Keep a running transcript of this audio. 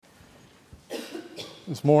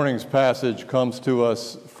This morning's passage comes to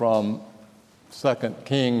us from 2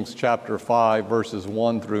 Kings chapter 5, verses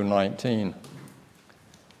 1 through 19.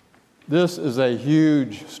 This is a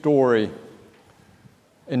huge story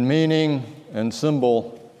in meaning and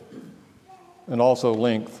symbol and also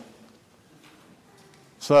length.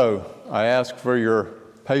 So I ask for your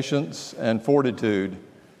patience and fortitude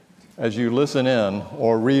as you listen in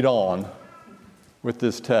or read on with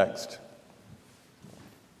this text.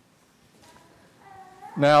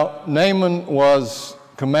 Now, Naaman was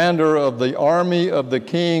commander of the army of the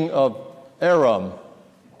king of Aram.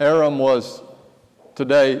 Aram was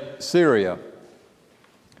today Syria.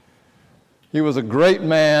 He was a great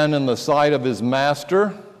man in the sight of his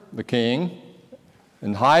master, the king,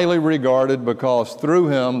 and highly regarded because through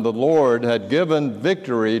him the Lord had given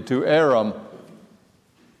victory to Aram,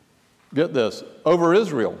 get this, over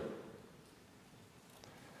Israel.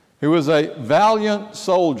 He was a valiant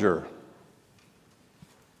soldier,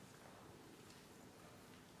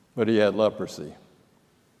 but he had leprosy.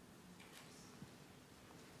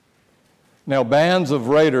 Now, bands of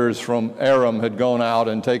raiders from Aram had gone out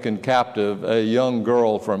and taken captive a young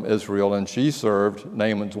girl from Israel, and she served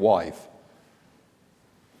Naaman's wife.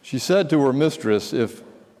 She said to her mistress, "If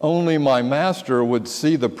only my master would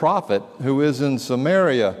see the prophet who is in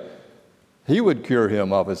Samaria, he would cure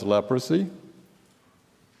him of his leprosy."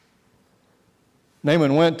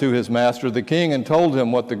 Naaman went to his master, the king, and told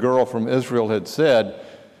him what the girl from Israel had said.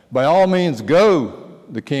 "By all means, go,"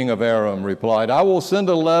 the king of Aram replied. "I will send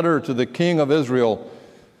a letter to the king of Israel."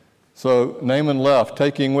 So Naaman left,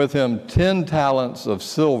 taking with him 10 talents of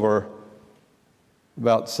silver,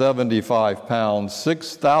 about 75 pounds,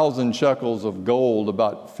 6,000 shekels of gold,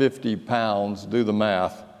 about 50 pounds, do the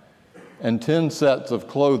math, and 10 sets of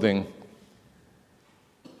clothing.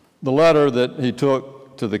 The letter that he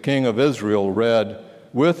took to the king of Israel read,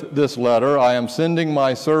 "With this letter I am sending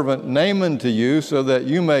my servant Naaman to you so that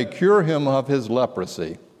you may cure him of his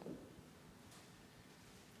leprosy."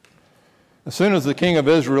 As soon as the king of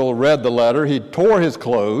Israel read the letter, he tore his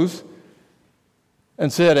clothes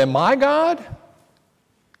and said, "Am I God?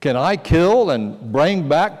 Can I kill and bring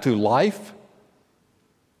back to life?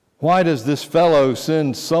 Why does this fellow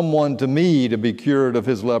send someone to me to be cured of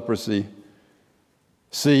his leprosy?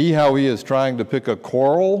 See how he is trying to pick a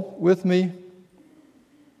quarrel with me?"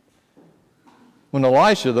 When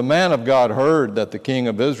Elisha, the man of God, heard that the king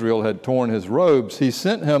of Israel had torn his robes, he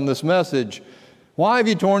sent him this message, "Why have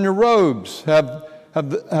you torn your robes? Have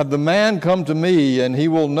the man come to me, and he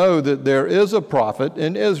will know that there is a prophet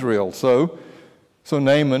in Israel." So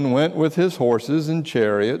Naaman went with his horses and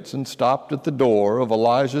chariots and stopped at the door of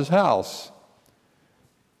Elijah's house.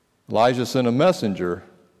 Elijah sent a messenger,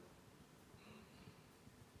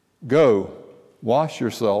 "Go, wash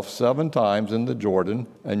yourself 7 times in the Jordan,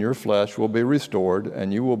 and your flesh will be restored,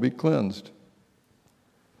 and you will be cleansed."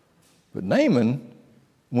 But Naaman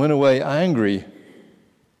went away angry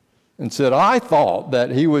and said, "I thought that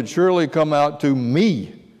he would surely come out to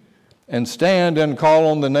me and stand and call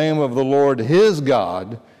on the name of the Lord his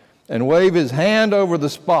God and wave his hand over the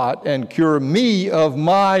spot and cure me of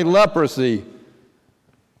my leprosy.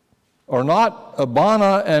 Are not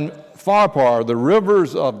Abana and Pharpar, the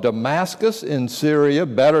rivers of Damascus in Syria,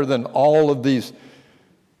 better than all of these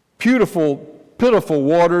beautiful, pitiful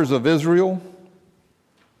waters of Israel?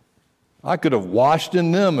 I could have washed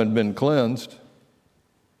in them and been cleansed."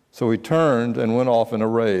 So he turned and went off in a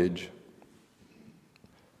rage.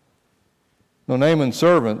 Now Naaman's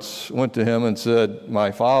servants went to him and said, "My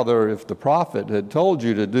father, if the prophet had told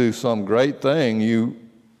you to do some great thing,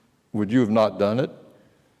 would you have not done it?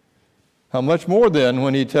 How much more then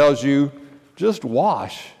when he tells you, just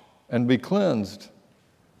wash and be cleansed?"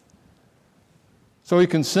 So he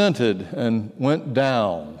consented and went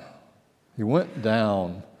down. He went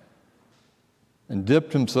down and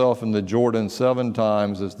dipped himself in the Jordan 7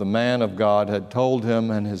 times as the man of God had told him,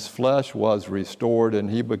 and his flesh was restored, and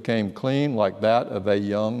he became clean like that of a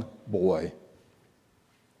young boy.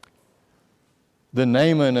 Then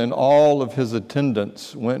Naaman and all of his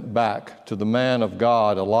attendants went back to the man of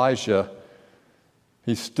God, Elisha.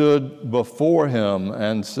 He stood before him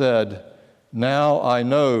and said, "Now I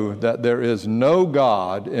know that there is no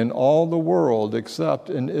God in all the world except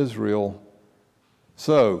in Israel.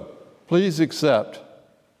 So please accept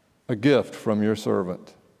a gift from your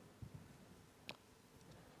servant."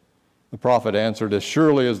 The prophet answered, "As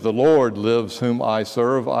surely as the Lord lives whom I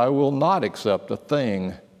serve, I will not accept a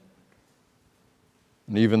thing."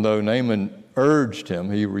 And even though Naaman urged him,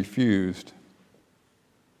 he refused.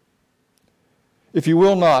 "If you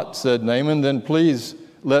will not," said Naaman, "then please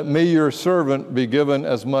let me, your servant, be given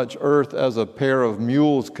as much earth as a pair of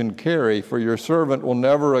mules can carry, for your servant will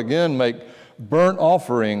never again make burnt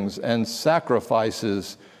offerings and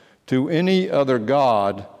sacrifices to any other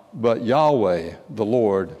god but Yahweh, the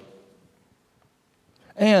Lord.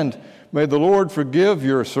 And may the Lord forgive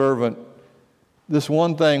your servant this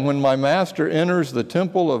one thing: when my master enters the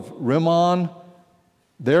temple of Rimmon,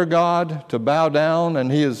 their god, to bow down,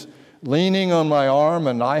 and he is leaning on my arm,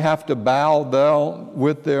 and I have to bow down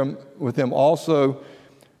with him also.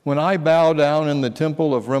 When I bow down in the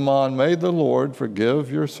temple of Rimmon, may the Lord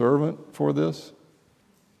forgive your servant for this.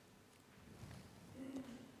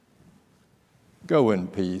 Go in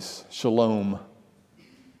peace. Shalom,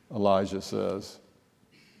 Elijah says.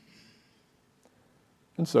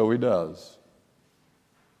 And so he does.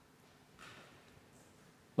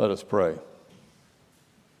 Let us pray.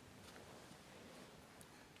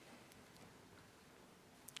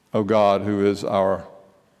 O God, who is our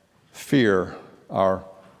fear, our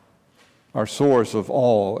source of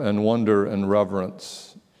awe and wonder and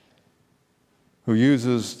reverence, who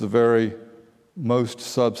uses the very most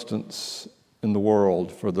substance in the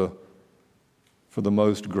world for the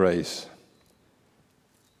most grace,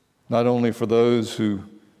 not only for those who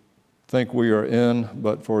think we are in,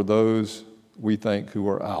 but for those we think who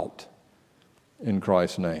are out. In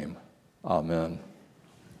Christ's name, amen.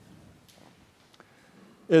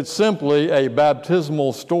 It's simply a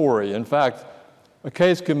baptismal story. In fact, a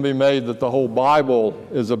case can be made that the whole Bible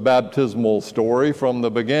is a baptismal story from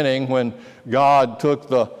the beginning, when God took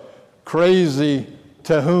the crazy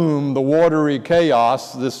Tehum, the watery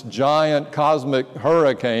chaos, this giant cosmic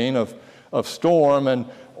hurricane of storm, and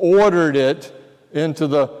ordered it into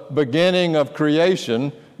the beginning of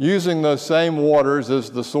creation, using those same waters as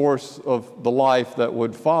the source of the life that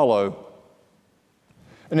would follow.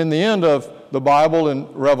 And in the end of the Bible,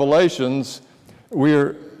 in Revelations,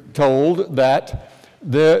 we're told that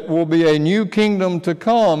there will be a new kingdom to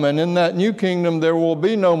come, and in that new kingdom there will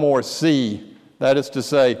be no more sea. That is to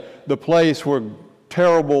say, the place where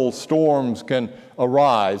terrible storms can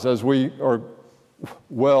arise, as we are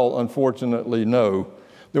well, unfortunately, know.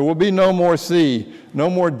 There will be no more sea, no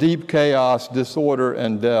more deep chaos, disorder,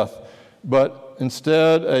 and death, but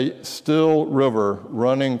instead a still river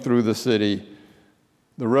running through the city,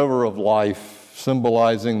 the river of life,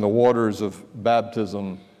 symbolizing the waters of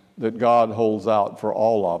baptism that God holds out for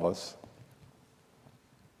all of us.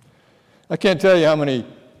 I can't tell you how many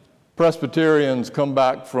Presbyterians come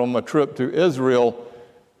back from a trip to Israel.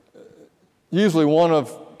 Usually one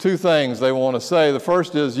of two things they want to say. The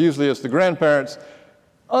first is, usually it's the grandparents,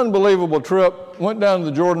 unbelievable trip, went down to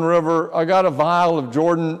the Jordan River, I got a vial of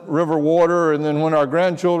Jordan River water, and then when our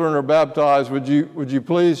grandchildren are baptized, would you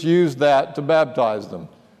please use that to baptize them?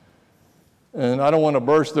 And I don't want to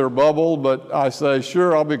burst their bubble, but I say,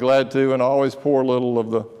 sure, I'll be glad to, and I always pour a little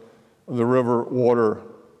of the river water,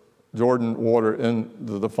 Jordan water,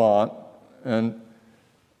 into the font, and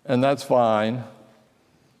that's fine.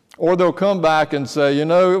 Or they'll come back and say, it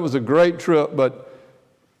was a great trip,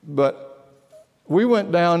 but we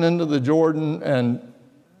went down into the Jordan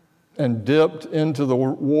and dipped into the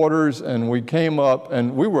waters, and we came up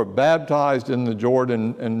and we were baptized in the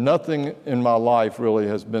Jordan, and nothing in my life really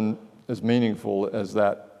has been as meaningful as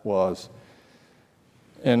that was.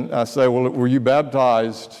 And I say, well, were you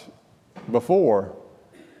baptized before?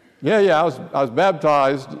 Yeah, I was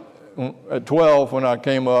baptized at 12 when I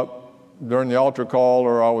came up during the altar call,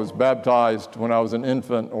 or I was baptized when I was an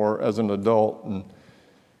infant or as an adult. And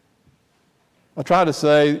I try to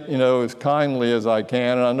say, as kindly as I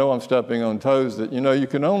can, and I know I'm stepping on toes, that, you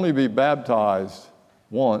can only be baptized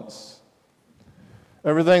once.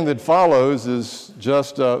 Everything that follows is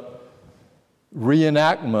just a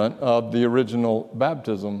reenactment of the original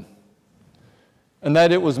baptism. And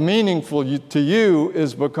that it was meaningful to you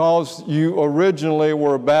is because you originally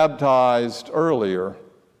were baptized earlier.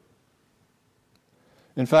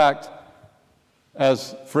 In fact,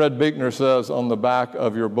 as Fred Buechner says on the back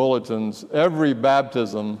of your bulletins, every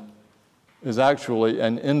baptism is actually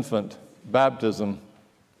an infant baptism.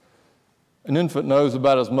 An infant knows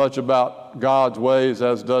about as much about God's ways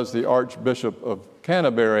as does the Archbishop of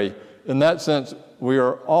Canterbury. In that sense, we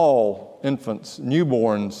are all infants,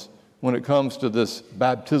 newborns, when it comes to this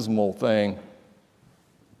baptismal thing.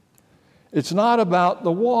 It's not about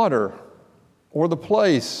the water or the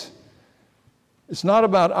place. It's not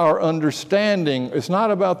about our understanding. It's not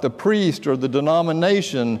about the priest or the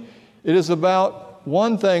denomination. It is about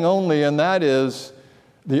one thing only, and that is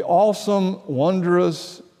the awesome,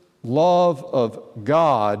 wondrous love of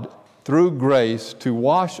God through grace to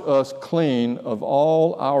wash us clean of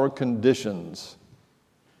all our conditions.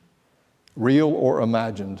 real or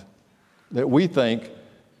imagined, that we think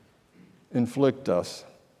inflict us,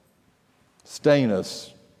 stain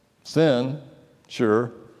us. Sin,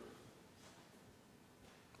 sure.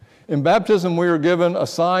 In baptism, we are given a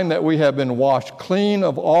sign that we have been washed clean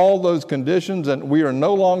of all those conditions, and we are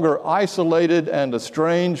no longer isolated and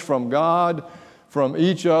estranged from God, from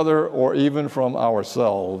each other, or even from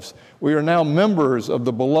ourselves. We are now members of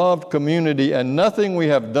the beloved community, and nothing we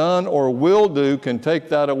have done or will do can take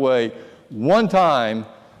that away. One time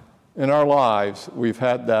in our lives, we've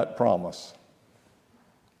had that promise.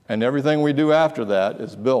 And everything we do after that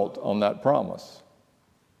is built on that promise.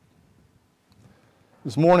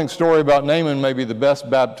 This morning's story about Naaman may be the best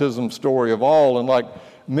baptism story of all, and like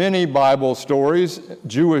many Bible stories,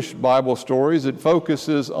 Jewish Bible stories, it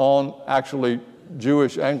focuses on, actually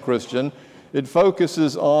Jewish and Christian, it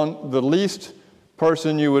focuses on the least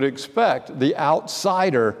person you would expect, the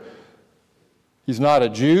outsider. He's not a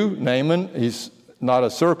Jew, Naaman. He's not a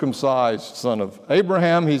circumcised son of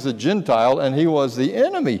Abraham. He's a Gentile, and he was the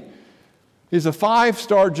enemy. He's a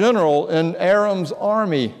 5-star general in Aram's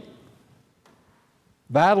army.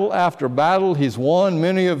 Battle after battle, he's won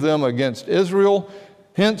many of them against Israel.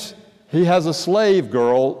 Hence, he has a slave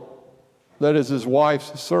girl that is his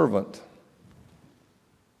wife's servant.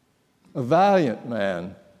 A valiant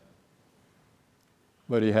man,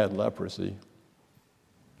 but he had leprosy.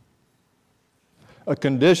 A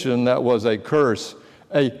condition that was a curse,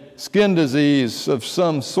 a skin disease of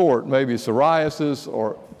some sort, maybe psoriasis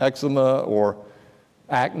or eczema or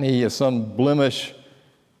acne or some blemish.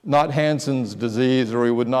 Not Hansen's disease, or he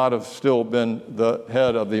would not have still been the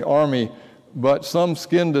head of the army, but some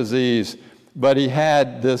skin disease. But he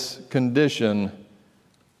had this condition.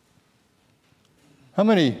 How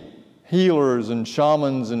many healers and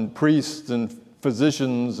shamans and priests and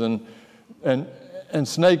physicians and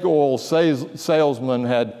snake oil salesmen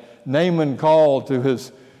had Naaman called to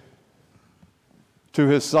his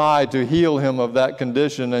side to heal him of that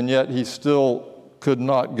condition, and yet he still could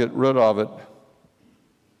not get rid of it?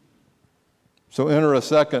 So enter a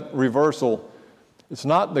second reversal. It's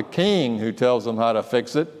not the king who tells him how to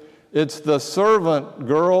fix it. It's the servant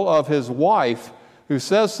girl of his wife who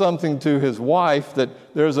says something to his wife that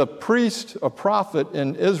there's a priest, a prophet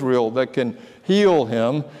in Israel that can heal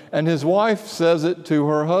him. And his wife says it to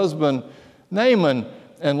her husband, Naaman.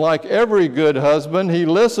 And like every good husband, he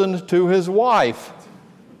listened to his wife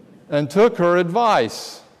and took her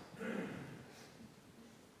advice.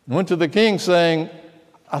 Went to the king saying,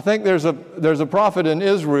 I think there's a prophet in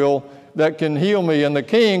Israel that can heal me. And the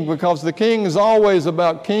king, because the king is always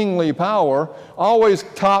about kingly power, always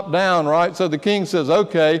top down, right? So the king says,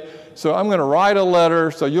 okay, so I'm going to write a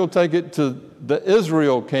letter, so you'll take it to the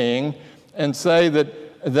Israel king and say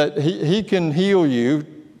that he can heal you,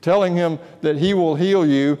 telling him that he will heal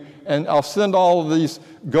you, and I'll send all of these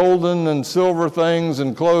golden and silver things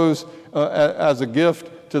and clothes as a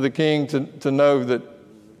gift to the king to know that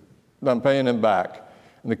I'm paying him back.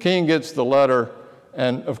 And the king gets the letter,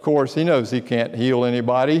 and of course he knows he can't heal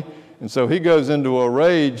anybody, and so he goes into a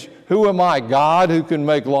rage. Who am I, God, who can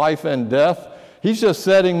make life and death? He's just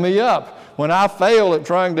setting me up. When I fail at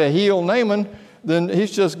trying to heal Naaman, then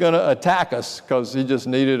he's just going to attack us because he just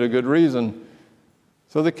needed a good reason.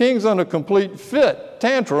 So the king's on a complete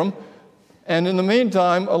tantrum, and in the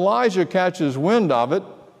meantime, Elijah catches wind of it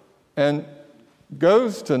and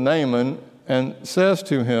goes to Naaman and says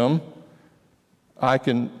to him, I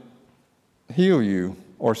can heal you,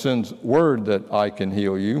 or sends word that I can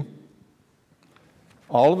heal you.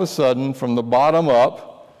 All of a sudden, from the bottom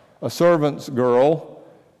up, a servant's girl,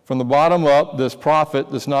 from the bottom up, this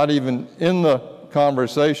prophet that's not even in the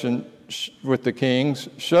conversation with the kings,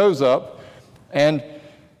 shows up. And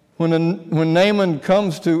when Naaman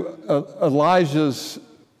comes to Elijah's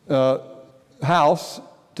house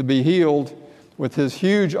to be healed with his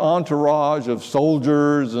huge entourage of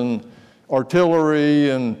soldiers and artillery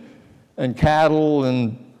and cattle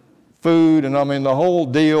and food, and I mean the whole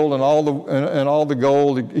deal, and all the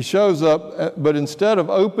gold. He shows up, but instead of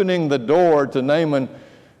opening the door to Naaman,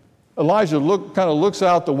 Elijah kind of looks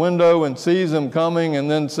out the window and sees him coming, and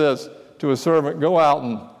then says to his servant, "Go out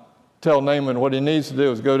and tell Naaman what he needs to do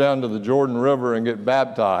is go down to the Jordan River and get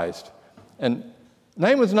baptized." And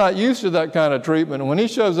Naaman's not used to that kind of treatment. And when he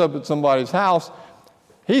shows up at somebody's house,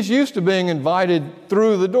 he's used to being invited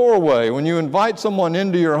through the doorway. When you invite someone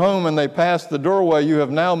into your home and they pass the doorway, you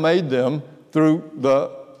have now made them, through the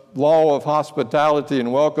law of hospitality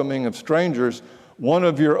and welcoming of strangers, one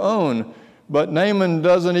of your own. But Naaman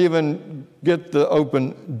doesn't even get the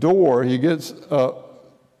open door. He gets a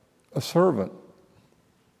servant.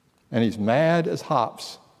 And he's mad as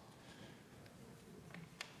hops.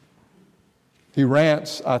 He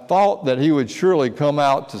rants, I thought that he would surely come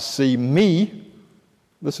out to see me.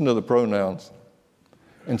 Listen to the pronouns.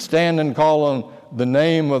 And stand and call on the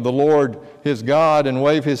name of the Lord his God and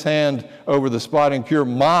wave his hand over the spot and cure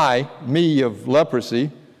me of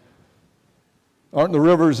leprosy. Aren't the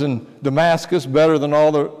rivers in Damascus better than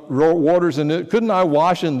all the waters in it? Couldn't I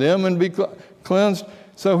wash in them and be cleansed?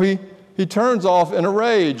 So he turns off in a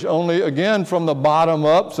rage, only again from the bottom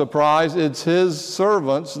up, surprise, it's his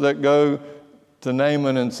servants that go to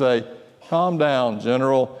Naaman and say, calm down,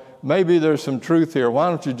 General. Maybe there's some truth here. Why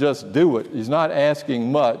don't you just do it? He's not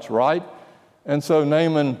asking much, right? And so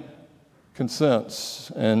Naaman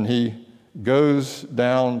consents, and he goes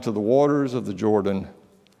down to the waters of the Jordan.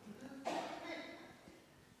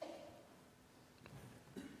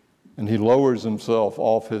 And he lowers himself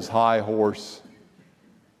off his high horse,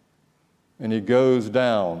 and he goes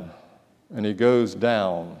down, and he goes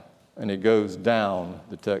down, and he goes down,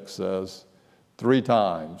 the text says, 3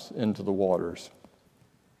 times into the waters.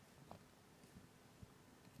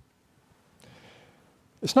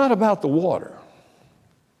 It's not about the water.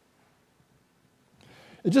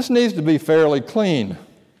 It just needs to be fairly clean.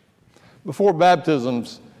 Before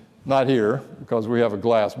baptisms, not here because we have a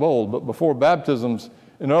glass bowl, but before baptisms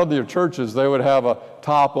in other churches, they would have a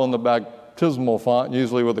top on the baptismal font,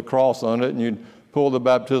 usually with a cross on it, and you'd pull the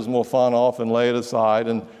baptismal font off and lay it aside,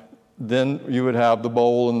 and then you would have the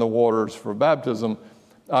bowl and the waters for baptism.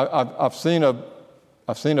 I've seen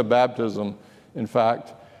a baptism, in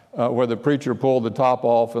fact, where the preacher pulled the top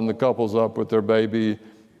off and the couple's up with their baby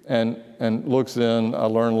and looks in, I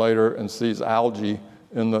learned later, and sees algae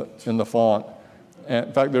in the font. And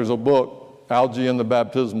in fact, there's a book, Algae in the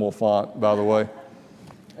Baptismal Font, by the way.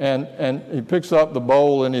 And he picks up the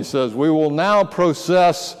bowl and he says, we will now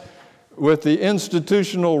process with the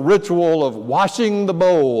institutional ritual of washing the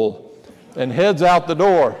bowl, and heads out the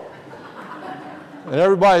door. And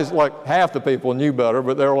everybody's like, half the people knew better,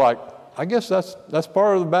 but they're like, I guess that's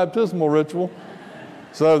part of the baptismal ritual.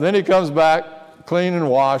 So then he comes back clean and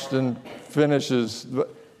washed and finishes.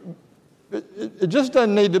 It just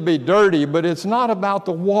doesn't need to be dirty, but it's not about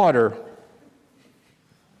the water.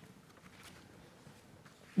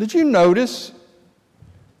 Did you notice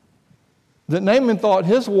that Naaman thought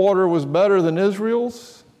his water was better than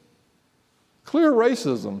Israel's? Clear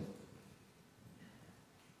racism.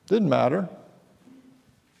 Didn't matter.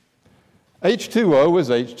 H2O is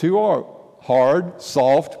H2O, hard,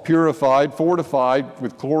 soft, purified, fortified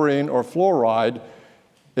with chlorine or fluoride.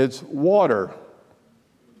 It's water.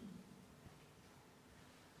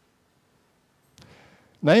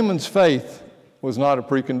 Naaman's faith was not a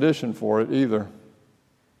precondition for it either.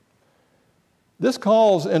 This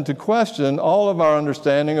calls into question all of our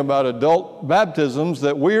understanding about adult baptisms,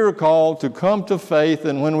 that we are called to come to faith,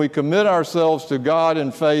 and when we commit ourselves to God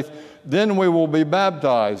in faith, then we will be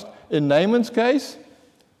baptized. In Naaman's case,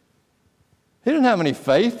 he didn't have any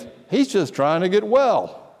faith. He's just trying to get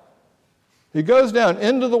well. He goes down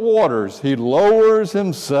into the waters. He lowers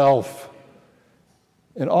himself.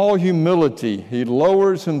 In all humility, he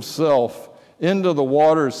lowers himself into the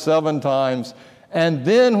waters 7 times. And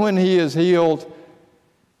then when he is healed,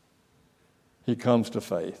 he comes to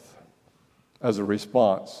faith as a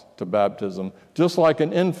response to baptism. Just like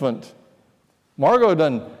an infant. Margot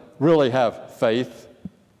doesn't really have faith,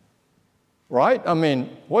 right? I mean,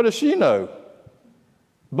 what does she know?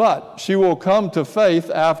 But she will come to faith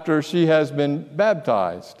after she has been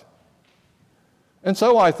baptized. And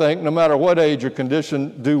so I think no matter what age or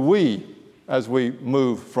condition do we as we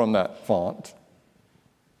move from that font.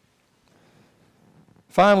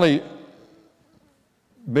 Finally,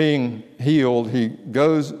 being healed, he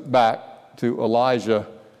goes back to Elijah,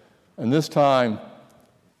 and this time,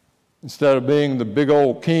 instead of being the big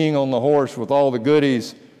old king on the horse with all the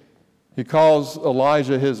goodies, he calls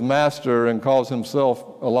Elijah his master and calls himself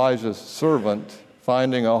Elijah's servant,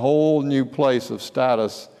 finding a whole new place of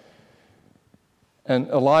status. And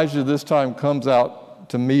Elijah this time comes out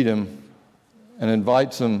to meet him and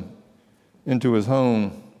invites him into his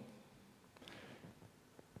home.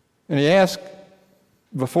 And he asks,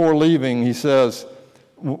 before leaving, he says,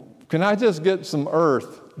 can I just get some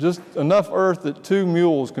earth, just enough earth that 2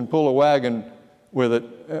 mules can pull a wagon with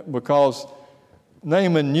it? Because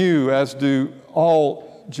Naaman knew, as do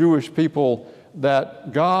all Jewish people,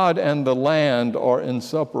 that God and the land are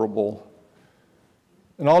inseparable.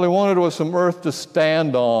 And all he wanted was some earth to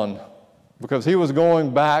stand on, because he was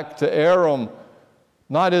going back to Aram,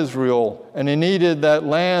 not Israel, and he needed that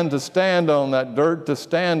land to stand on, that dirt to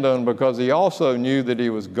stand on, because he also knew that he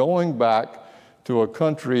was going back to a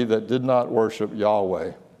country that did not worship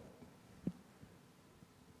Yahweh.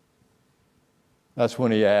 That's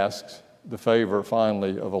when he asks, the favor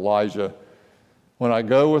finally of Elijah. When I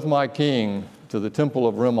go with my king to the temple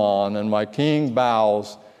of Rimmon, and my king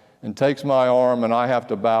bows and takes my arm, and I have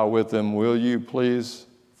to bow with him, will you please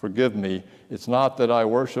forgive me? It's not that I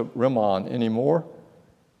worship Rimmon anymore.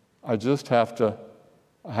 I just have to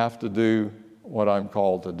do what I'm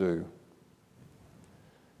called to do.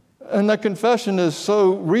 And that confession is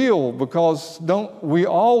so real, because don't we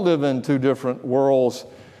all live in two different worlds?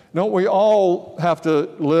 Don't we all have to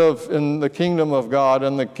live in the kingdom of God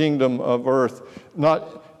and the kingdom of earth?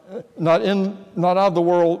 Not out of the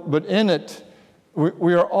world, but in it.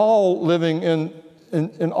 We are all living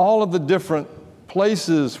in all of the different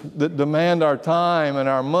places that demand our time and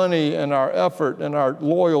our money and our effort and our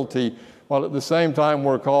loyalty, while at the same time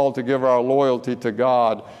we're called to give our loyalty to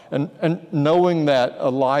God. And knowing that,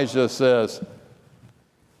 Elijah says,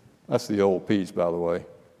 that's the old peace, by the way.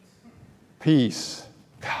 Peace.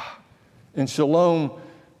 In Shalom,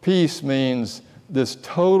 peace means this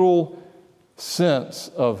total sense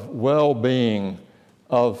of well-being,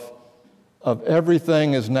 of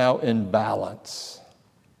everything is now in balance.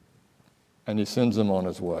 And he sends him on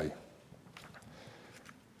his way.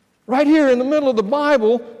 Right here in the middle of the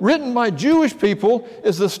Bible, written by Jewish people,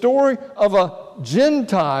 is the story of a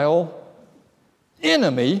Gentile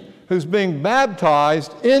enemy who's being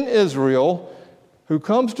baptized in Israel, who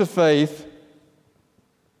comes to faith,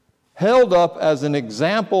 held up as an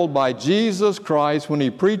example by Jesus Christ when he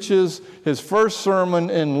preaches his first sermon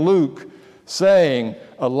in Luke, saying,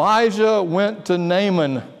 Elijah went to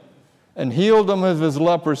Naaman and healed him of his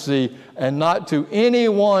leprosy, and not to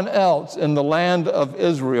anyone else in the land of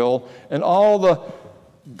Israel. And all the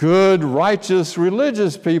good, righteous,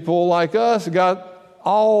 religious people like us got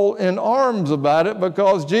all in arms about it,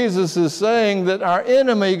 because Jesus is saying that our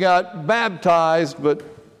enemy got baptized, but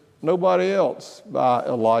nobody else, by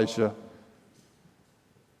Elisha.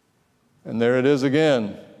 And there it is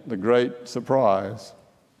again, the great surprise.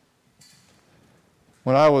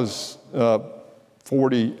 When I was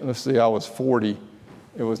 40, I was 40.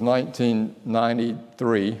 It was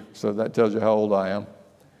 1993, so that tells you how old I am.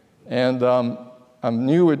 And I'm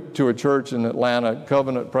new to a church in Atlanta,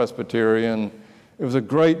 Covenant Presbyterian. It was a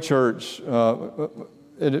great church.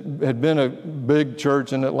 It had been a big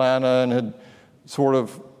church in Atlanta and had sort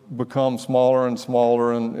of become smaller and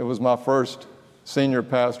smaller, and it was my first senior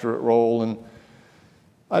pastorate role, and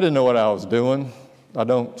I didn't know what I was doing. I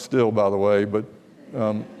don't still, by the way, but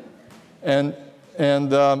I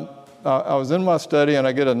was in my study, and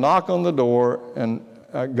I get a knock on the door, and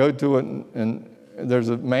I go to it, and there's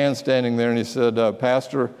a man standing there, and he said,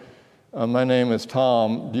 Pastor, my name is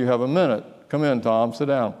Tom. Do you have a minute? Come in, Tom. Sit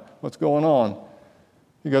down. What's going on?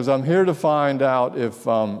 He goes, I'm here to find out if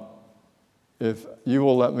you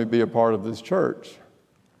will let me be a part of this church.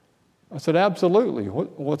 I said, absolutely.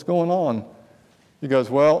 What's going on? He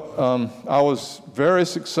goes, well, I was very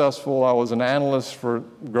successful. I was an analyst for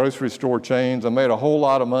grocery store chains. I made a whole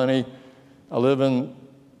lot of money. I live in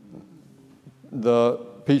the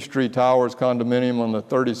Peachtree Towers condominium on the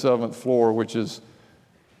 37th floor, which is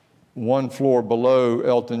one floor below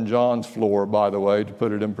Elton John's floor, by the way, to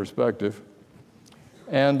put it in perspective.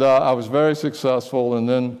 And I was very successful. And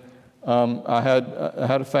then I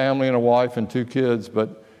had a family and a wife and 2 kids,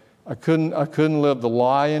 but I couldn't live the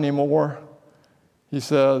lie anymore, he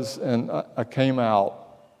says, and I came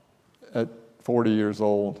out at 40 years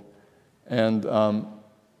old, and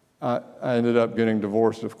I ended up getting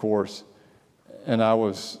divorced, of course, and I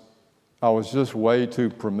was just way too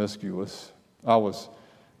promiscuous. I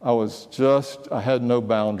had no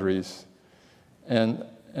boundaries, and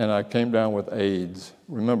I came down with AIDS.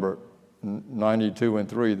 Remember, 92 and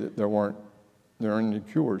 3, that there weren't any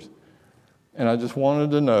cures. And I just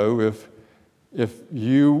wanted to know if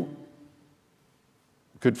you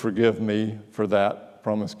could forgive me for that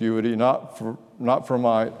promiscuity, not for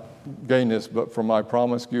my gayness, but for my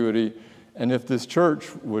promiscuity, and if this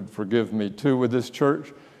church would forgive me too. With this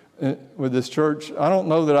church, I don't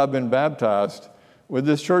know that I've been baptized. Would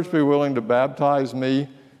this church be willing to baptize me?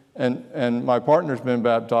 And my partner's been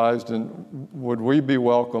baptized, and would we be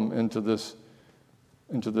welcome into this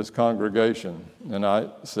congregation? And I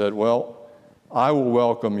said, well, I will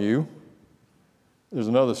welcome you. There's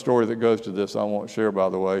another story that goes to this I won't share, by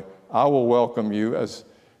the way. I will welcome you,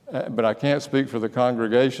 but I can't speak for the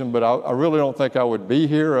congregation, but I really don't think I would be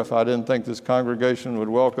here if I didn't think this congregation would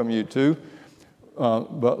welcome you too.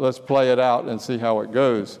 But let's play it out and see how it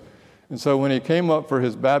goes. And so when he came up for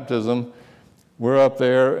his baptism, we're up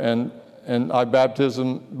there, and I baptized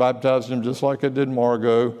him just like I did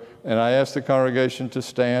Margot, and I asked the congregation to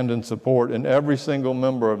stand and support, and every single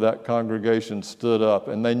member of that congregation stood up,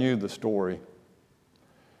 and they knew the story.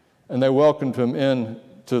 and they welcomed him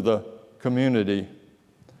into the community.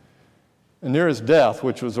 And near his death,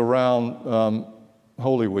 which was around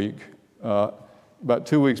Holy Week, about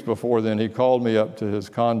 2 weeks before then, he called me up to his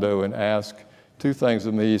condo and asked two things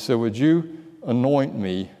of me. He said, "Would you anoint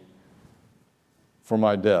me for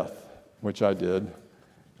my death?" Which I did.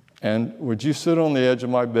 "And would you sit on the edge of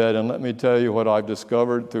my bed and let me tell you what I've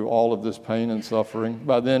discovered through all of this pain and suffering?"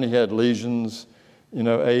 By then he had lesions,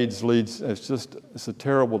 AIDS leads. It's a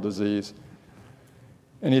terrible disease.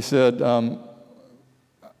 And he said,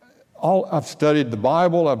 I've studied the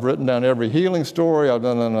Bible, I've written down every healing story, I've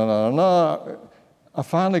done. I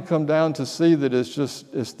finally come down to see that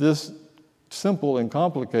it's this simple and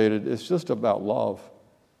complicated. It's just about love.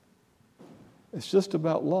 It's just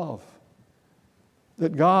about love.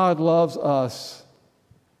 That God loves us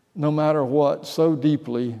no matter what so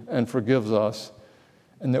deeply and forgives us,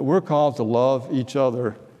 and that we're called to love each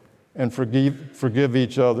other and forgive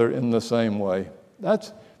each other in the same way.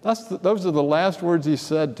 Those are the last words he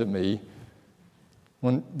said to me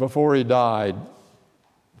before he died.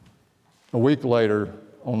 A week later,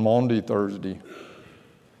 on Maundy Thursday.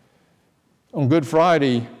 On Good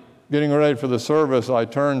Friday, getting ready for the service, I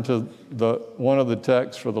turned to one of the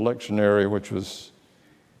texts for the lectionary, which was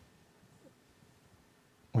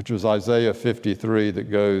Isaiah 53, that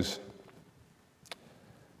goes,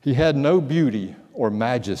 "He had no beauty or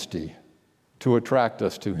majesty to attract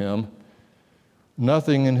us to him,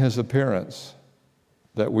 nothing in his appearance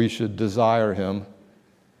that we should desire him.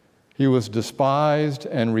 He was despised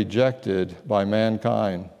and rejected by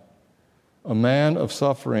mankind, a man of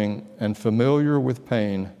suffering and familiar with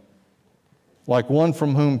pain. Like one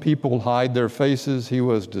from whom people hide their faces, he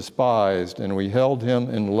was despised, and we held him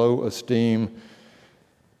in low esteem.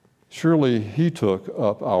 Surely he took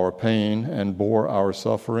up our pain and bore our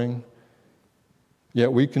suffering.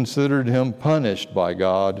 Yet we considered him punished by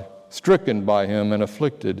God, stricken by him and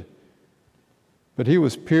afflicted. But he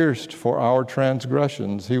was pierced for our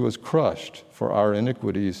transgressions, he was crushed for our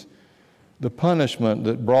iniquities. The punishment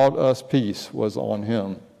that brought us peace was on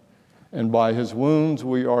him, and by his wounds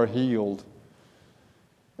we are healed."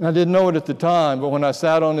 And I didn't know it at the time, but when I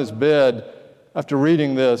sat on his bed after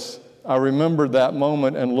reading this, I remembered that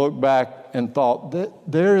moment and looked back and thought,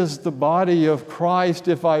 there is the body of Christ,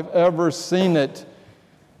 if I've ever seen it,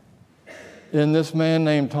 in this man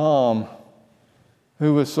named Tom,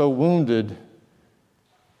 who was so wounded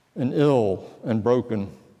and ill and broken.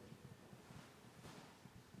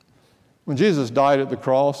 When Jesus died at the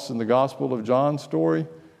cross in the Gospel of John story,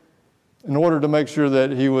 in order to make sure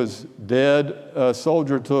that he was dead, a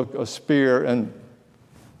soldier took a spear and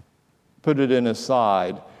put it in his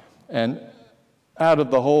side, and out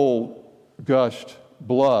of the hole gushed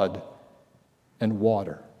blood and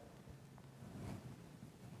water.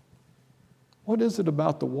 What is it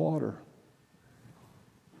about the water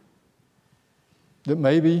that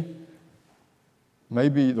maybe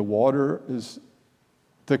the water is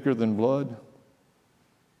thicker than blood?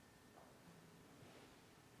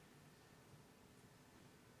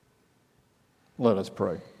 Let us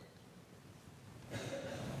pray.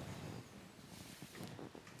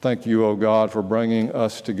 Thank you, O God, for bringing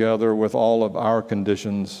us together with all of our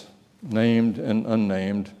conditions, named and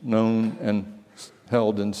unnamed, known and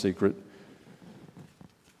held in secret,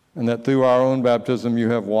 and that through our own baptism you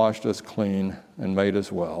have washed us clean and made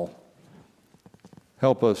us well.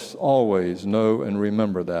 Help us always know and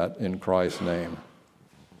remember that in Christ's name.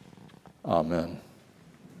 Amen.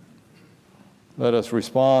 Let us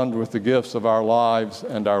respond with the gifts of our lives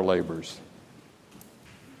and our labors.